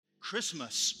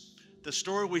Christmas, the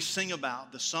story we sing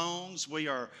about, the songs we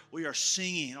are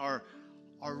singing are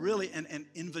really an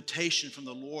invitation from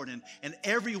the Lord. And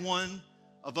every one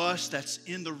of us that's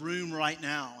in the room right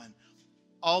now, and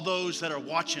all those that are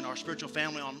watching our spiritual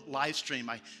family on live stream,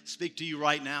 I speak to you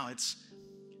right now.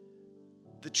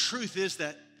 The truth is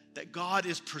that God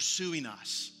is pursuing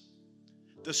us.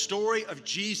 The story of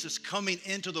Jesus coming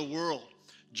into the world,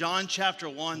 John chapter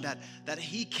 1, that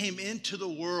he came into the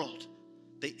world.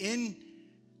 The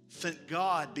infant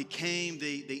God became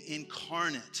the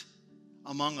incarnate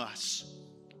among us.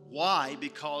 Why?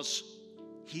 Because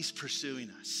he's pursuing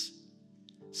us.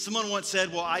 Someone once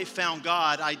said, well, I found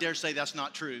God. I dare say that's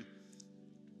not true.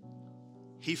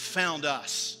 He found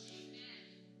us.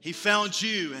 He found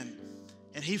you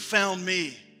and he found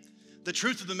me. The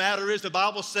truth of the matter is the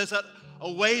Bible says that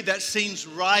a way that seems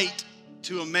right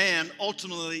to a man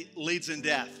ultimately leads in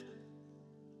death.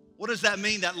 What does that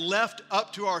mean? That left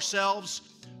up to ourselves,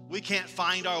 we can't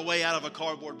find our way out of a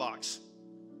cardboard box.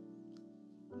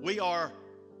 We are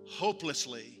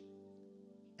hopelessly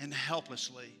and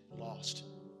helplessly lost.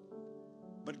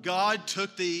 But God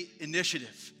took the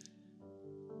initiative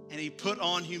and he put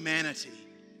on humanity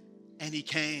and he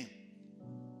came.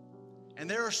 And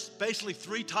there are basically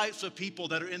three types of people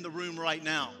that are in the room right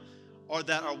now or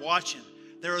that are watching.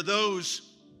 There are those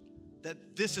that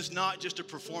this is not just a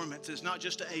performance. It's not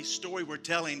just a story we're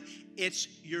telling. It's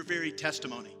your very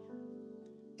testimony.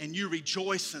 And you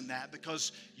rejoice in that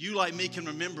because you, like me, can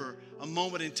remember a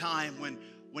moment in time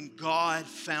when God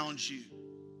found you.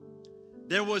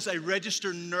 There was a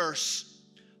registered nurse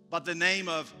by the name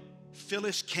of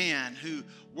Phyllis Cann who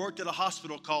worked at a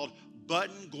hospital called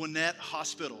Button Gwinnett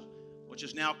Hospital, which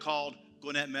is now called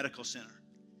Gwinnett Medical Center.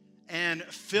 And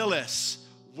Phyllis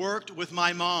worked with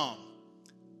my mom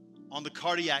on the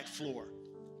cardiac floor.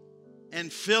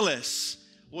 And Phyllis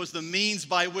was the means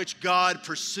by which God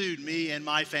pursued me and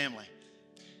my family.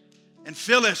 And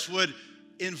Phyllis would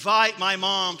invite my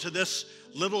mom to this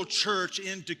little church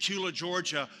in Tequila,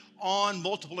 Georgia on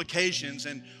multiple occasions.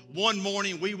 And one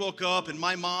morning we woke up and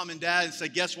my mom and dad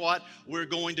said, guess what? We're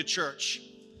going to church.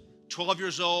 12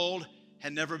 years old,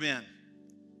 had never been.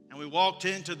 And we walked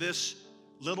into this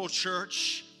little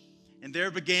church and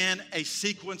there began a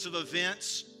sequence of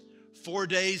events. 4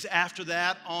 days after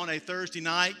that, on a Thursday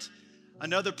night,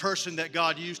 another person that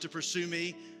God used to pursue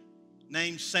me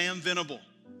named Sam Venable.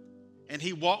 And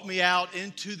he walked me out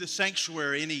into the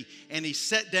sanctuary and he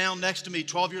sat down next to me,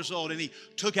 12 years old, and he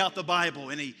took out the Bible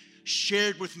and he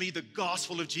shared with me the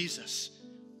gospel of Jesus.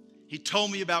 He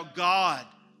told me about God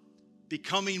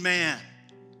becoming man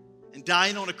and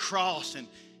dying on a cross. And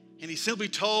he simply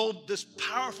told this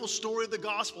powerful story of the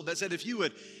gospel that said if you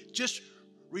would just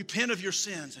repent of your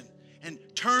sins and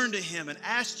turn to him and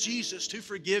ask Jesus to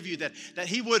forgive you, that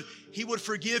he would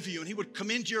forgive you and he would come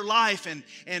into your life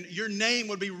and your name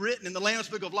would be written in the Lamb's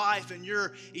Book of Life and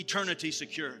your eternity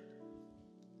secured.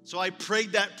 So I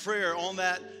prayed that prayer on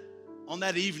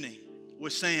that evening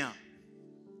with Sam,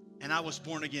 and I was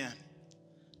born again.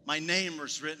 My name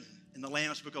was written in the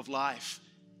Lamb's Book of Life.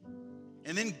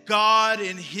 And then God,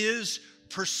 in his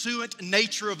pursuant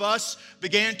nature of us,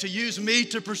 began to use me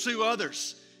to pursue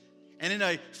others. And in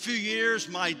a few years,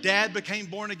 my dad became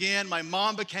born again. My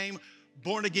mom became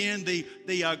born again.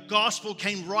 The gospel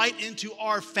came right into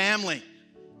our family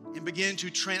and began to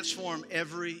transform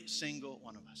every single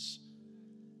one of us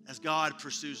as God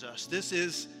pursues us. This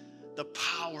is the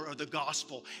power of the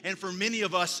gospel. And for many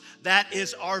of us, that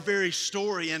is our very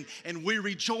story. And we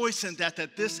rejoice in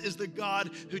that this is the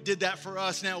God who did that for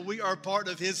us. Now we are part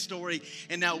of his story,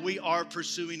 and now we are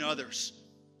pursuing others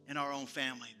in our own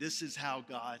family. This is how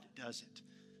God does it.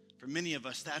 For many of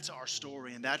us, that's our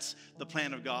story, and that's the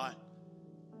plan of God.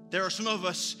 There are some of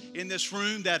us in this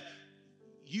room that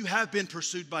you have been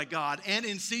pursued by God, and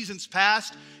in seasons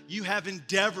past, you have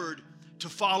endeavored to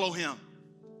follow him.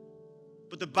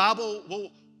 But the Bible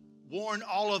will warn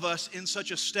all of us in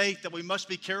such a state that we must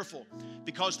be careful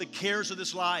because the cares of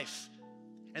this life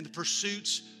and the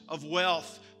pursuits of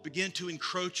wealth begin to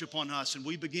encroach upon us, and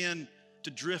we begin to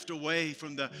drift away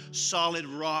from the solid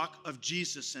rock of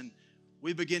Jesus, and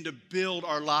we begin to build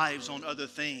our lives on other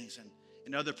things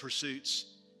and other pursuits,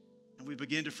 and we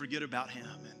begin to forget about him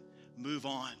and move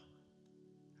on.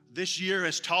 This year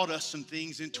has taught us some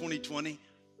things in 2020.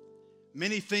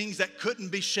 Many things that couldn't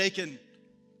be shaken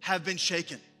have been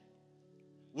shaken.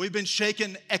 We've been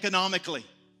shaken economically.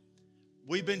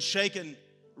 We've been shaken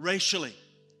racially.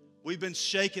 We've been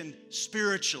shaken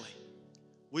spiritually.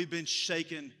 We've been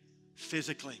shaken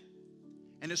physically.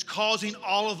 And it's causing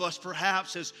all of us,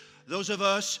 perhaps as those of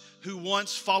us who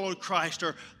once followed Christ,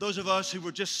 or those of us who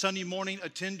were just Sunday morning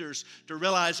attenders, to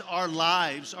realize our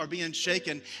lives are being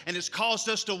shaken. And it's caused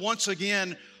us to once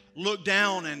again look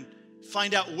down and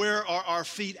find out where are our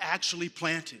feet actually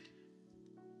planted.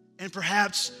 And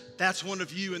perhaps that's one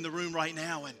of you in the room right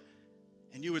now,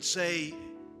 and you would say,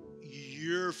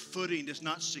 your footing is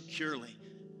not securely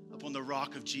upon the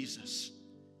rock of Jesus.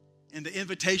 And the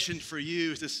invitation for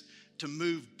you is to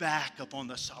move back upon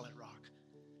the solid rock.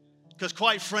 Because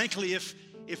quite frankly, if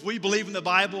we believe in the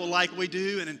Bible like we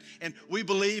do, and we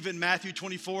believe in Matthew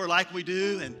 24 like we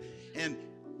do, and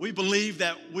we believe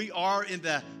that we are in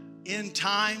the end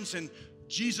times, and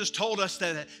Jesus told us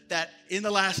that in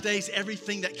the last days,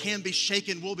 everything that can be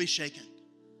shaken will be shaken.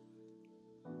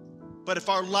 But if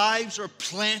our lives are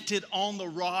planted on the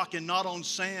rock and not on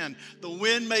sand, the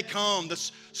wind may come, the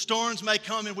storms may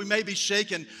come, and we may be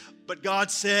shaken. But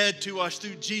God said to us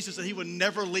through Jesus that He would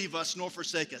never leave us nor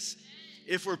forsake us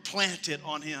if we're planted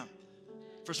on Him.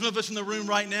 For some of us in the room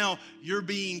right now, you're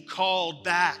being called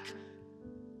back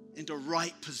into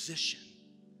right position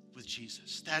with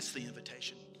Jesus. That's the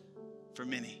invitation for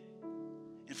many.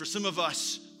 And for some of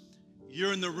us,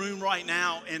 you're in the room right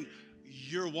now and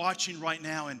you're watching right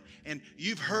now, and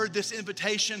you've heard this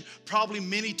invitation probably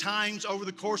many times over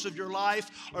the course of your life,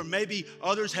 or maybe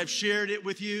others have shared it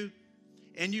with you,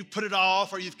 and you've put it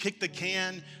off, or you've kicked the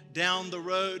can down the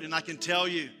road. And I can tell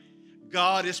you,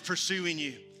 God is pursuing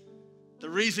you. The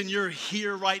reason you're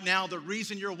here right now, the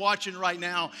reason you're watching right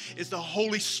now, is the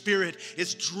Holy Spirit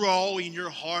is drawing your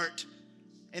heart.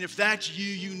 And if that's you,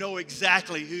 you know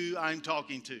exactly who I'm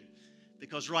talking to,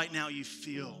 because right now you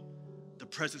feel the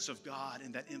presence of God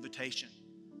and that invitation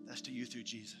that's to you through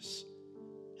Jesus.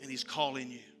 And He's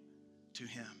calling you to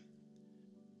Him.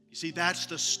 You see, that's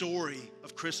the story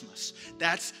of Christmas.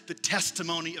 That's the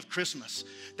testimony of Christmas,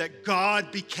 that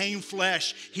God became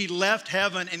flesh. He left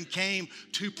heaven and came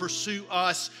to pursue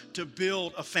us, to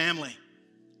build a family,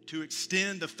 to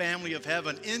extend the family of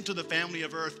heaven into the family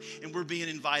of earth, and we're being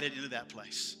invited into that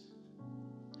place.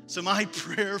 So my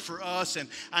prayer for us, and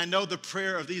I know the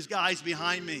prayer of these guys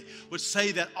behind me, would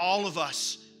say that all of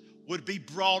us would be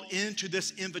brought into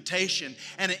this invitation.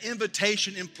 And an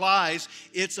invitation implies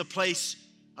it's a place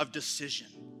of decision,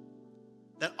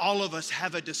 that all of us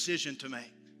have a decision to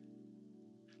make.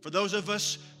 For those of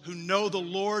us who know the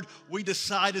Lord, we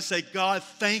decide to say, God,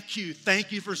 thank you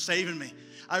for saving me.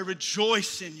 I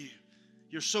rejoice in you.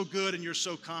 You're so good and you're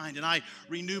so kind, and I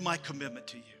renew my commitment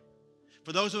to you.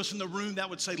 For those of us in the room that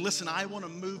would say, listen, I want to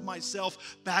move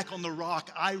myself back on the rock.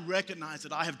 I recognize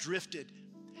that I have drifted.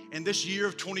 And this year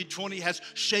of 2020 has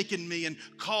shaken me and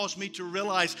caused me to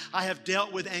realize I have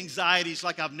dealt with anxieties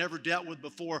like I've never dealt with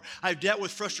before. I've dealt with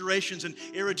frustrations and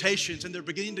irritations, and they're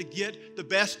beginning to get the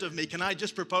best of me. Can I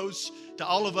just propose to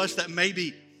all of us that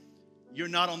maybe you're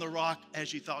not on the rock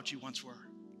as you thought you once were?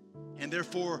 And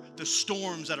therefore, the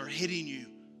storms that are hitting you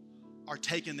are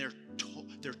taking their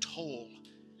toll.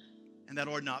 And that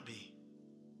ought not be.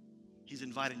 He's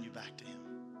inviting you back to Him.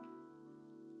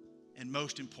 And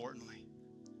most importantly,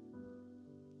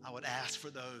 I would ask for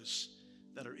those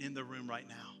that are in the room right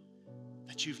now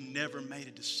that you've never made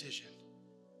a decision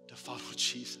to follow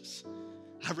Jesus.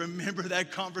 I remember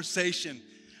that conversation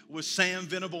with Sam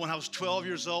Venable when I was 12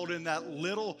 years old in that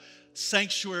little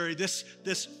sanctuary, this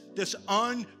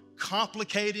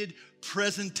uncomplicated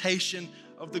presentation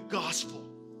of the gospel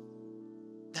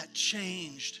that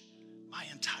changed my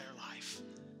entire life.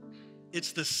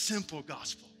 It's the simple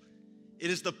gospel. It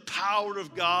is the power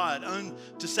of God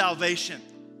unto salvation.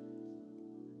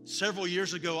 Several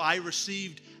years ago, I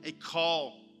received a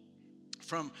call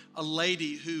from a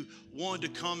lady who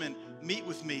wanted to come and meet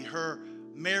with me. Her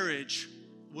marriage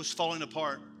was falling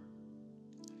apart.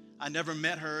 I never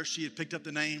met her. She had picked up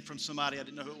the name from somebody. I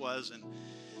didn't know who it was.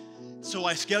 And so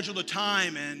I scheduled a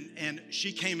time, and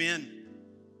she came in.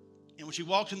 And when she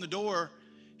walked in the door,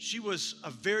 she was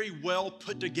a very well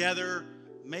put together,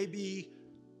 maybe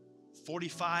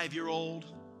 45-year-old.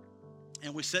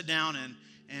 And we sat down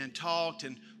and talked,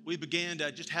 and we began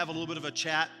to just have a little bit of a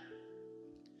chat.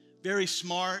 Very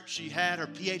smart. She had her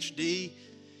PhD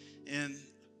in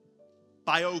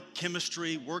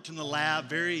biochemistry, worked in the lab,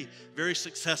 very, very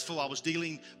successful. I was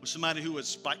dealing with somebody who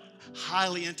was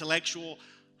highly intellectual,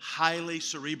 highly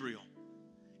cerebral.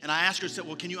 And I asked her, I said,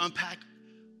 well, can you unpack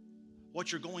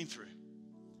what you're going through?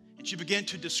 And she began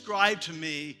to describe to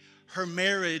me her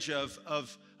marriage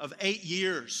of 8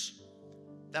 years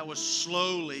that was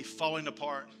slowly falling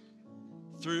apart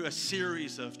through a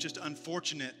series of just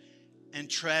unfortunate and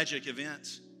tragic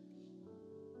events.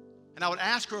 And I would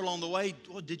ask her along the way,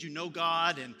 well, did you know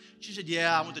God? And she said,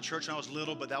 yeah, I went to church when I was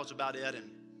little, but that was about it.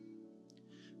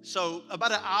 So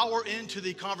about an hour into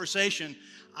the conversation,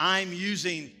 I'm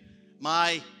using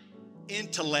my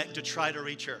intellect to try to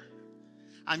reach her.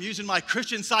 I'm using my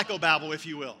Christian psychobabble, if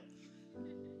you will.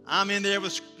 I'm in there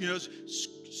with,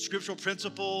 scriptural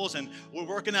principles, and we're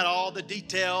working out all the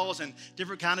details and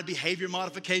different kind of behavior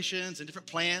modifications and different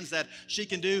plans that she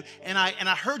can do. And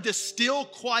I heard this still,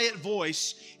 quiet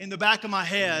voice in the back of my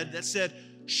head that said,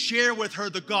 share with her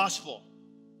the gospel.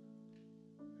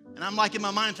 And I'm like in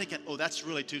my mind thinking, oh, that's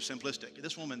really too simplistic.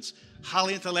 This woman's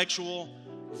highly intellectual,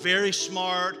 very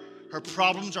smart. Her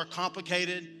problems are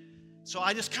complicated. So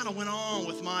I just kind of went on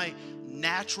with my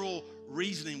natural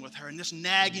reasoning with her and this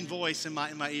nagging voice in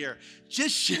my ear.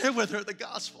 Just share with her the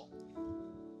gospel.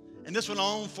 And this went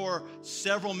on for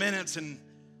several minutes, and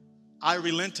I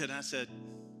relented.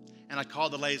 And I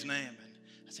called the lady's name.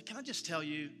 And I said, can I just tell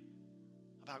you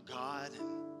about God, and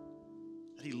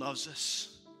that he loves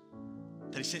us,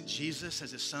 that he sent Jesus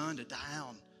as his son to die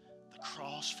on the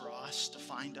cross for us, to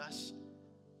find us,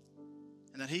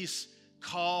 and that he's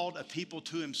called a people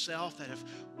to himself, that if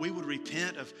we would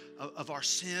repent of our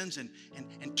sins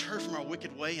and turn from our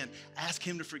wicked way and ask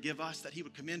him to forgive us, that he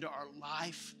would come into our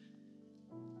life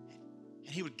and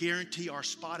he would guarantee our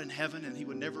spot in heaven, and he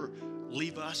would never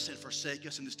leave us and forsake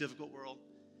us in this difficult world.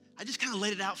 I just kind of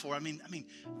laid it out for her. I mean,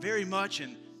 very much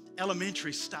in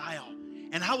elementary style.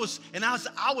 And I was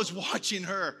watching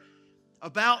her.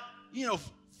 About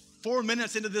 4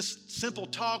 minutes into this simple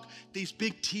talk, these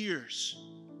big tears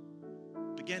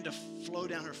began to flow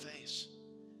down her face.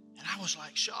 And I was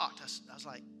like shocked. I was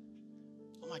like,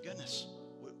 oh my goodness,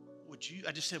 would you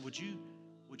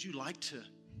like to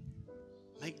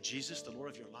make Jesus the Lord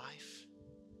of your life?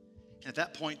 And at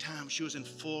that point in time, she was in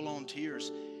full-on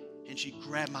tears, and she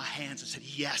grabbed my hands and said,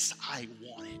 yes, I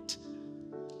want it.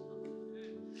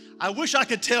 I wish I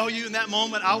could tell you in that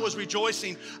moment I was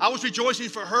rejoicing. I was rejoicing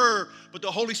for her, but the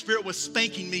Holy Spirit was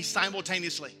spanking me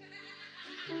simultaneously.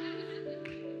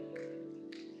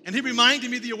 And he reminded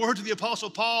me of the words of the Apostle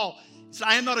Paul. He said,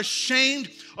 I am not ashamed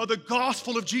of the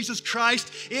gospel of Jesus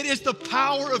Christ. It is the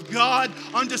power of God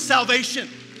unto salvation.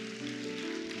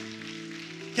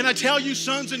 Can I tell you,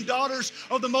 sons and daughters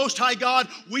of the Most High God,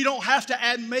 we don't have to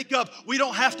add makeup. We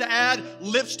don't have to add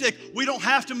lipstick. We don't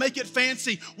have to make it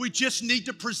fancy. We just need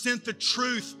to present the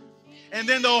truth. And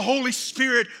then the Holy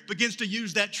Spirit begins to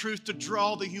use that truth to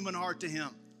draw the human heart to him.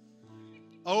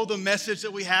 Oh, the message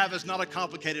that we have is not a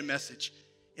complicated message.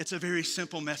 It's a very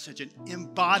simple message. And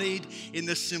embodied in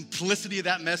the simplicity of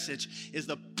that message is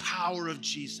the power of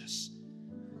Jesus.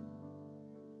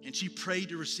 And she prayed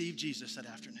to receive Jesus that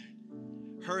afternoon.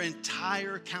 Her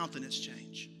entire countenance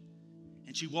changed.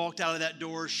 And she walked out of that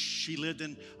door. She lived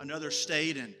in another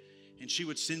state, and she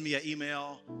would send me an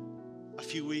email a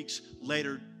few weeks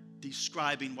later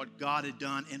describing what God had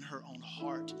done in her own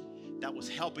heart that was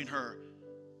helping her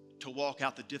to walk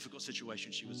out the difficult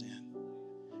situation she was in.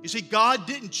 You see, God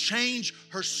didn't change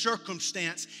her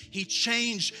circumstance. He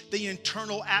changed the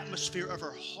internal atmosphere of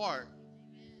her heart.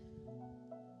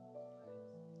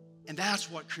 And that's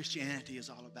what Christianity is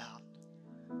all about.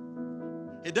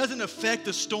 It doesn't affect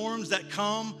the storms that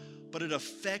come, but it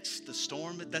affects the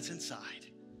storm that's inside.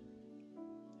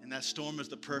 And that storm is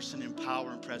the person and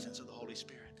power and presence of the Holy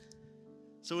Spirit.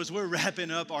 So as we're wrapping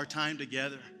up our time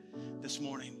together this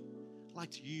morning, I'd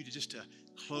like you to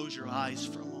close your eyes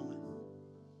for a moment.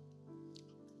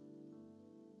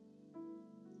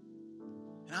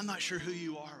 And I'm not sure who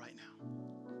you are right now,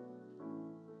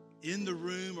 in the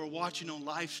room or watching on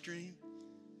live stream,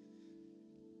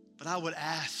 but I would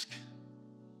ask,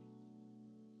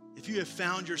 if you have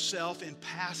found yourself in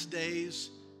past days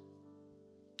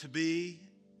to be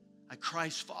a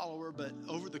Christ follower, but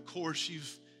over the course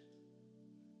you've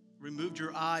removed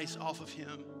your eyes off of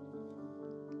him,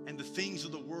 and the things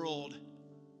of the world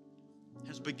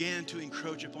has began to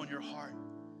encroach upon your heart,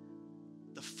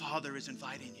 the Father is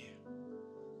inviting you.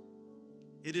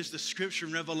 It is the scripture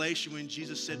in Revelation when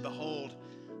Jesus said, behold,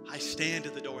 I stand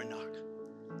at the door and knock.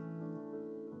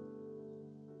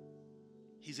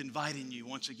 He's inviting you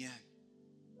once again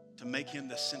to make him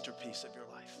the centerpiece of your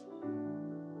life.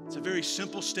 It's a very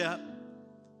simple step,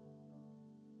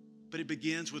 but it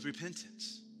begins with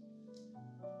repentance.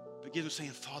 It begins with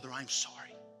saying, Father, I'm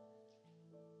sorry.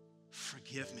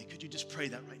 Forgive me. Could you just pray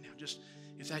that right now? Just,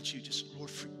 if that's you, just,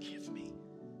 Lord, forgive me.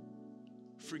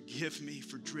 Forgive me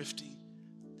for drifting.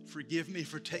 Forgive me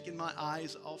for taking my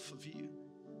eyes off of you.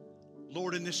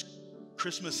 Lord, in this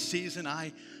Christmas season,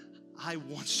 I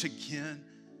once again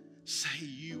say,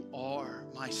 you are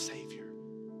my Savior.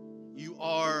 You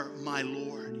are my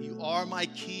Lord. You are my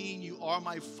King. You are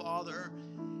my Father.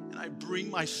 And I bring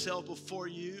myself before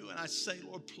you and I say,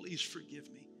 Lord, please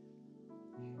forgive me.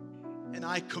 And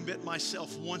I commit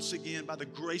myself once again by the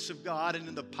grace of God and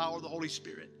in the power of the Holy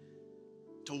Spirit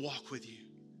to walk with you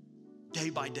day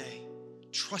by day,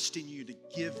 trusting you to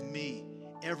give me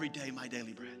every day my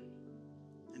daily bread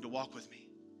and to walk with me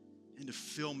and to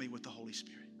fill me with the Holy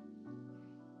Spirit.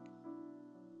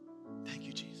 Thank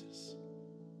you, Jesus.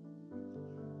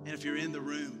 And if you're in the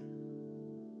room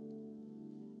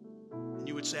and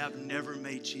you would say, I've never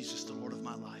made Jesus the Lord of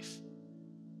my life.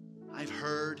 I've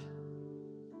heard,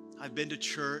 I've been to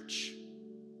church,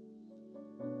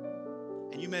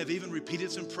 and you may have even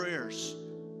repeated some prayers,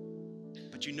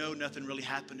 but you know nothing really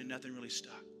happened and nothing really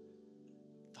stuck.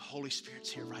 The Holy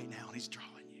Spirit's here right now, and He's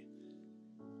drawing you,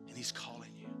 and He's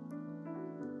calling you.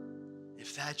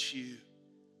 If that's you,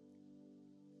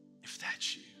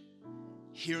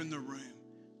 here in the room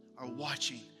or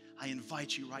watching, I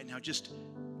invite you right now, just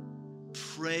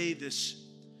pray this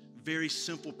very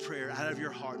simple prayer out of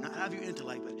your heart, not out of your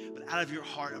intellect, but out of your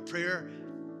heart, a prayer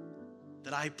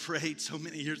that I prayed so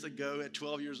many years ago at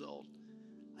 12 years old.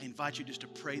 I invite you just to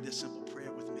pray this simple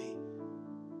prayer with me.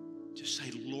 Just say,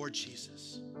 Lord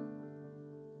Jesus,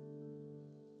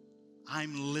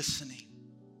 I'm listening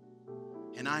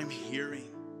and I'm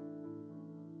hearing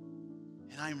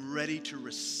and I'm ready to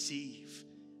receive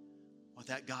what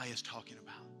that guy is talking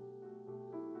about.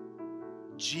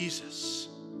 Jesus,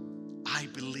 I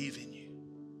believe in you.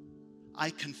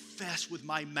 I confess with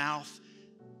my mouth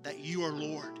that you are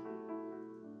Lord.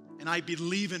 And I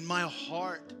believe in my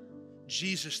heart,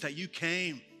 Jesus, that you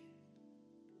came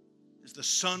as the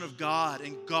Son of God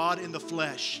and God in the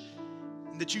flesh,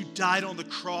 and that you died on the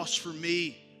cross for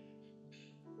me.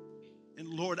 And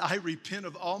Lord, I repent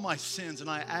of all my sins, and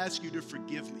I ask you to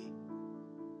forgive me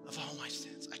of all my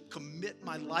sins. I commit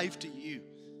my life to you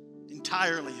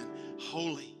entirely and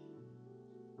wholly.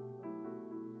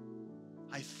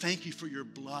 I thank you for your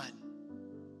blood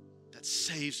that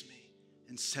saves me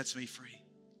and sets me free.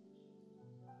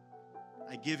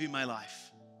 I give you my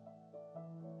life.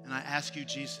 And I ask you,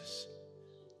 Jesus,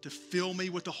 to fill me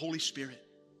with the Holy Spirit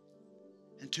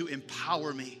and to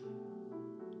empower me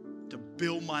to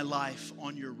build my life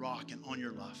on your rock and on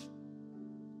your love.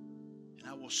 And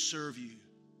I will serve you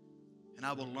and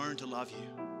I will learn to love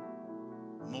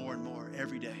you more and more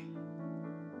every day.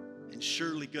 And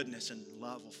surely goodness and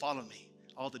love will follow me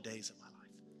all the days of my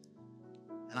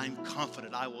life. And I'm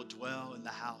confident I will dwell in the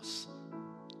house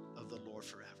of the Lord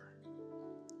forever.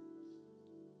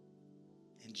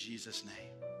 In Jesus'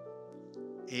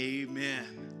 name,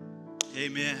 amen.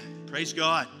 Amen. Praise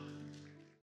God.